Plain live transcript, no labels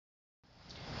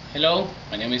Hello,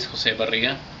 my name is Jose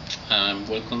Barriga and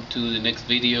welcome to the next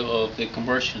video of the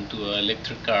conversion to an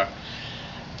electric car.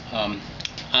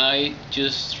 I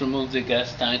just removed the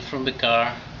gas tank from the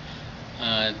car,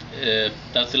 and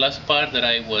that's the last part that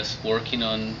I was working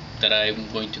on, that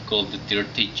I'm going to call the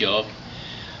dirty job.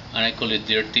 And I call it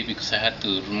dirty because I had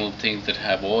to remove things that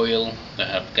have oil, that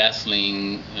have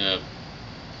gasoline,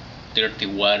 dirty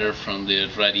water from the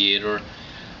radiator,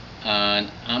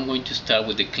 and I'm going to start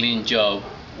with the clean job,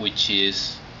 which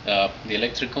is the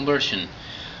electric conversion.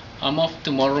 I'm off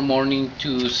tomorrow morning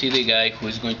to see the guy who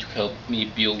is going to help me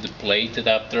build the plate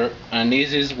adapter, and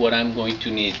this is what I'm going to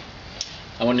need.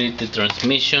 I'm going to need the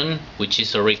transmission, which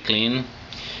is already clean.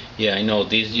 Yeah, I know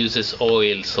this uses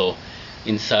oil, so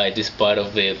inside is part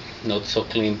of the not so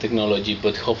clean technology,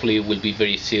 but hopefully it will be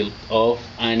very sealed off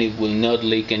and it will not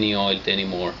leak any oil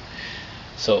anymore.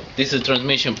 So this is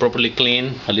transmission properly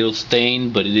clean, a little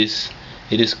stain, but it is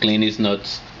clean. It's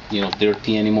not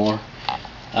dirty anymore.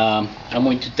 I'm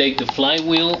going to take the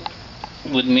flywheel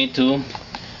with me to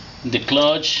the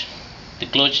clutch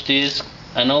disc,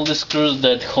 and all the screws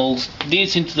that hold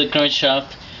this into the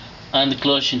crankshaft and the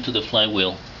clutch into the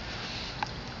flywheel.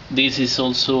 This is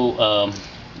also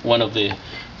one of the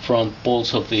front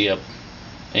poles of the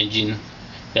gasoline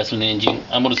engine.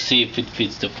 I'm going to see if it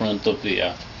fits the front of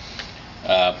the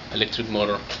electric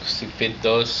motor. If it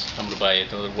does, I'm going to buy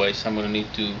it. Otherwise, I'm going to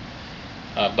need to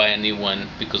buy a new one,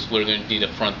 because we're going to need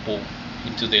a front pole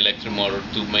into the electric motor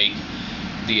to make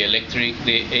the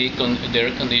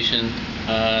air conditioned,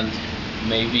 and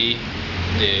maybe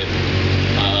the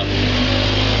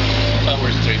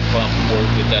power strip pump work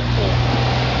with that pole.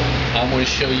 I'm going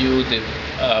to show you the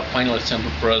final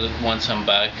assembly product once I'm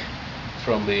back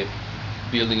from the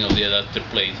building of the adapter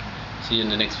plate. See you in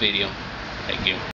the next video. Thank you.